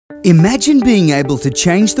Imagine being able to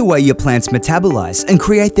change the way your plants metabolize and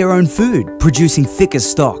create their own food, producing thicker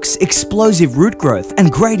stalks, explosive root growth,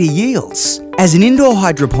 and greater yields. As an indoor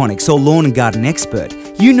hydroponics or lawn and garden expert,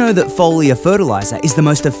 you know that Foliar Fertilizer is the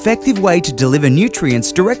most effective way to deliver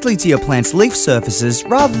nutrients directly to your plant's leaf surfaces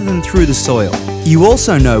rather than through the soil. You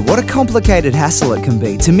also know what a complicated hassle it can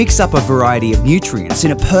be to mix up a variety of nutrients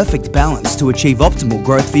in a perfect balance to achieve optimal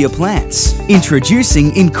growth for your plants.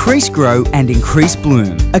 Introducing Increase Grow and Increase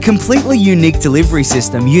Bloom, a completely unique delivery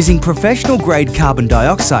system using professional-grade carbon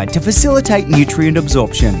dioxide to facilitate nutrient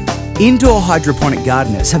absorption. Indoor hydroponic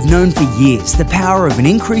gardeners have known for years the power of an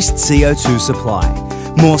increased CO2 supply.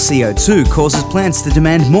 More CO2 causes plants to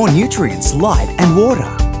demand more nutrients, light and water.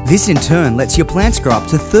 This in turn lets your plants grow up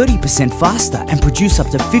to 30% faster and produce up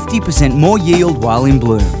to 50% more yield while in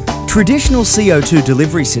bloom. Traditional CO2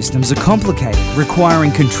 delivery systems are complicated,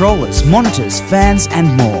 requiring controllers, monitors, fans and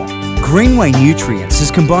more. Greenway Nutrtients has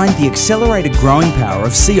combined the accelerated growing power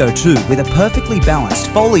of CO2 with a perfectly balanced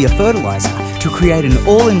foliar fertilizer to create an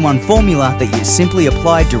all-in-one formula that you simply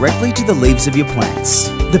apply directly to the leaves of your plants.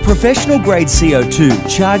 The professional-grade CO2,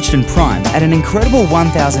 charged and primed at an incredible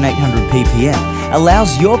 1,800 ppm,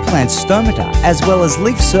 allows your plant's stomata as well as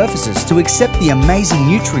leaf surfaces to accept the amazing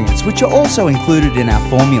nutrients which are also included in our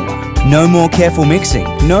formula. No more careful mixing,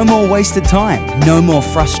 no more wasted time, no more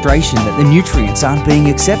frustration that the nutrients aren't being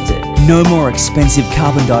accepted, no more expensive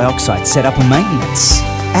carbon dioxide setup and maintenance.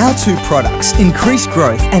 Our two products, Increase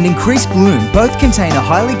Growth and Increase Bloom, both contain a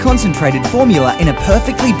highly concentrated formula in a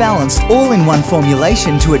perfectly balanced all-in-one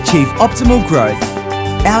formulation to achieve optimal growth.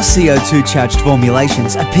 Our CO2 charged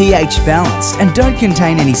formulations are pH balanced and don't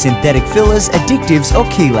contain any synthetic fillers, additives or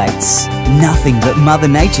chelates. Nothing but Mother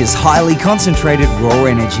Nature's highly concentrated raw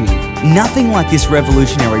energy. Nothing like this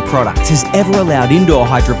revolutionary product has ever allowed indoor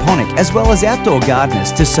hydroponic as well as outdoor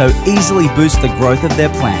gardeners to so easily boost the growth of their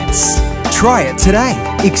plants. Try it today.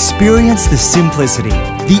 Experience the simplicity,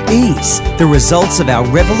 the ease, the results of our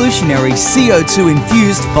revolutionary CO2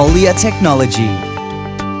 infused foliar technology.